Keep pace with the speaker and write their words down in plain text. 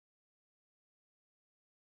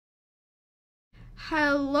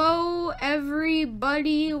Hello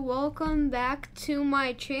everybody, welcome back to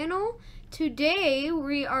my channel. Today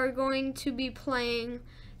we are going to be playing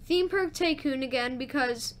Theme Park Tycoon again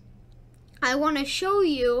because I want to show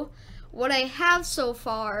you what I have so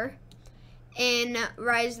far in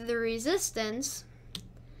Rise of the Resistance.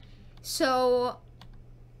 So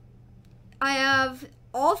I have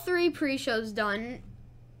all 3 pre-shows done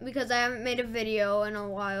because I haven't made a video in a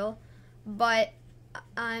while, but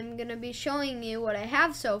I'm gonna be showing you what I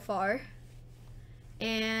have so far,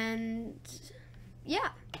 and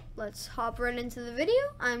yeah, let's hop right into the video.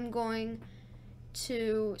 I'm going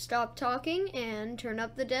to stop talking and turn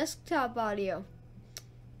up the desktop audio.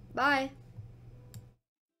 Bye.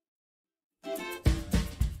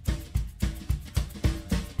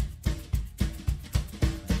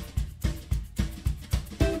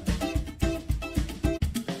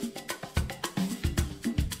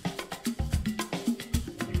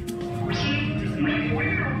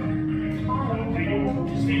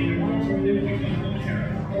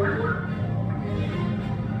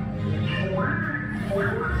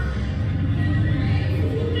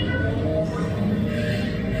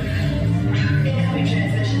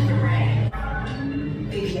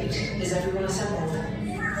 Is everyone assembled?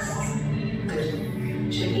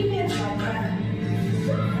 Good. Should he be in flight prep?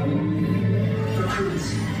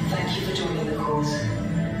 Recruits, thank you for joining the cause.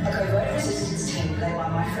 A covert resistance team led by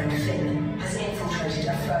my friend Finn has infiltrated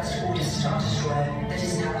a First Order Star Destroyer that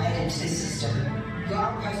is now headed to this system. Your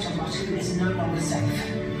outpost on Batuu is no longer safe.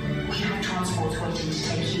 We have transports waiting to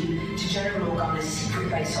take you to General Organa's secret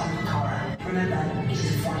base on Pakara. Remember, it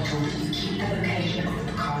is vital that you keep the location of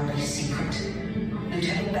the Pakara base secret.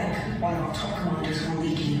 Lieutenant Beck, one of our top commanders, will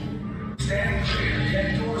lead you. Stand clear.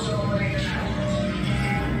 Get doors opening now.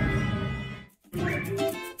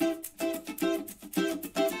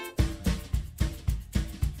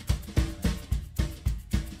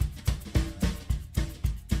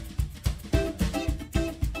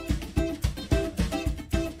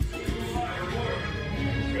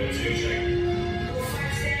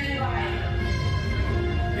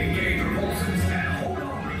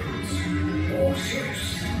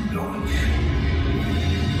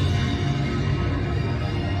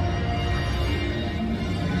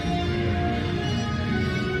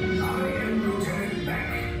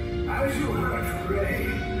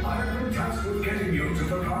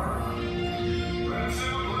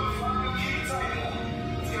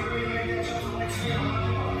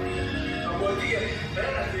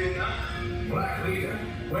 Black Leader,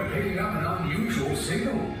 we're picking up an unusual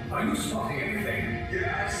signal. Are you spotting anything?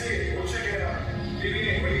 Yeah, I see it. We'll check it out. Dig it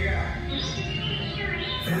in. What do you got?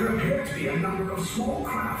 There appear to be a number of small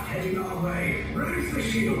craft heading our way. Release the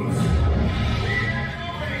shields.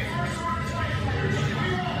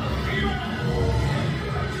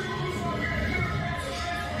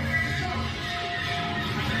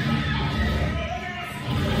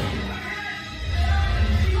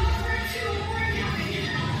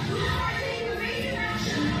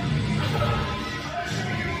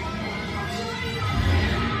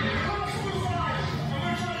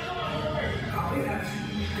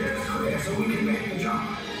 So we can make the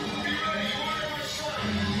jump.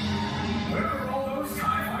 Where are all those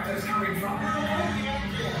TIE fighters coming from?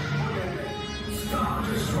 Star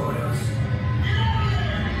Destroyers.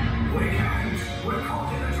 We can't. We're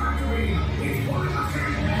caught in a tractory. He's pulling us in.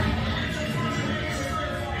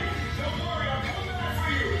 Don't worry, I'm coming back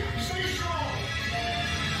for you. Stay strong.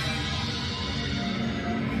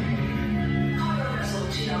 Cargo vessel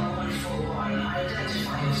TR-141,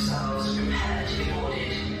 identify yourselves and prepare to be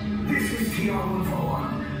boarded. This is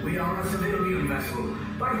TR-141. We are a civilian vessel.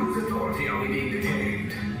 By whose authority are we being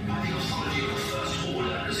detained? By the authority of the First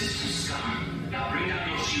Order Resistance Scum. Now bring down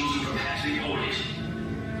your shields and prepare to be boarded.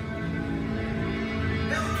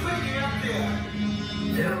 They're quickly up there.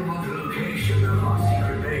 They'll want the location of our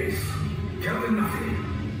secret base. Tell them nothing.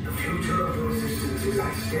 The future of the Resistance is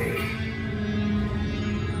at stake.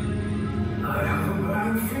 I have a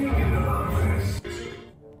bad feeling about this.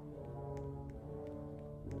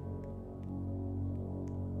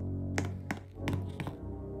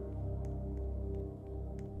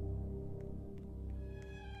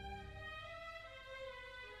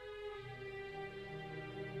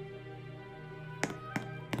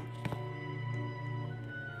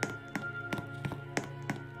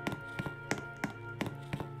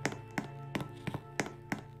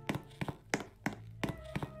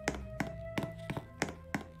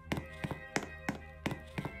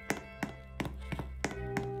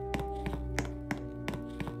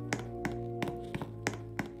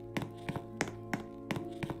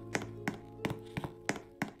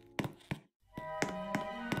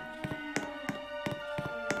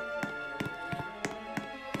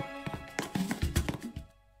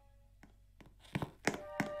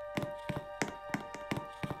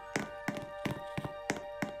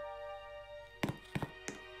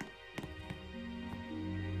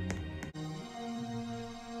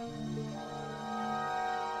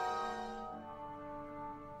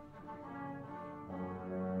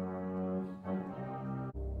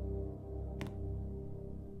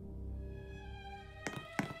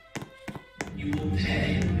 you will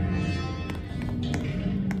pay.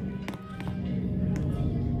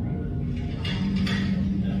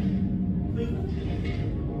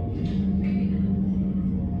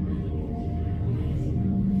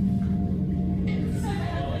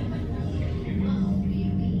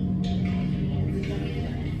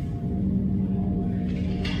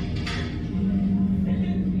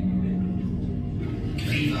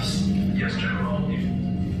 Leave us. Yes, General.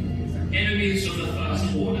 Enemies of the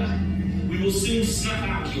First Order, we will soon snuff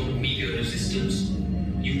out your meager resistance.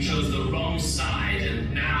 You chose the wrong side,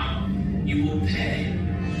 and now you will pay.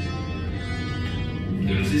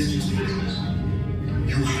 The resistance business.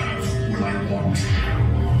 You have what I want.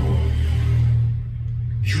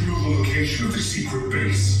 You know the location of the secret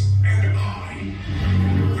base, and I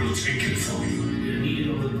will take it from you. You're needed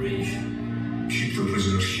on the bridge. Keep the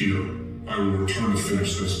prisoners here. I will return to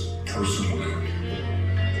finish this personally.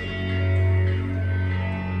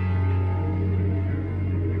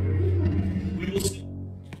 We will soon.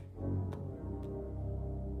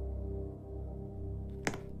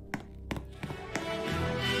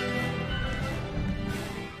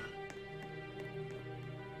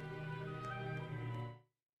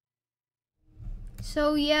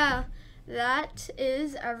 So yeah, that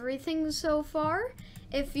is everything so far.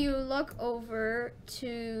 If you look over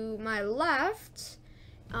to my left,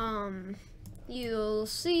 you'll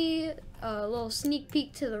see a little sneak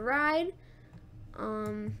peek to the ride.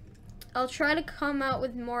 I'll try to come out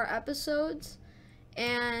with more episodes,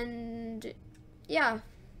 and yeah,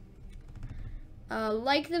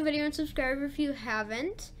 like the video and subscribe if you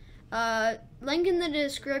haven't. Link in the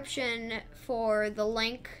description for the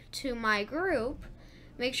link to my group.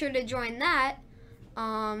 Make sure to join that.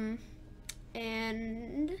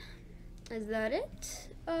 And is that it?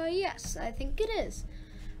 Yes, I think it is.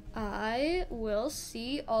 I will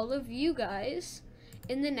see all of you guys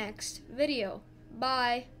in the next video.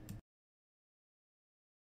 Bye.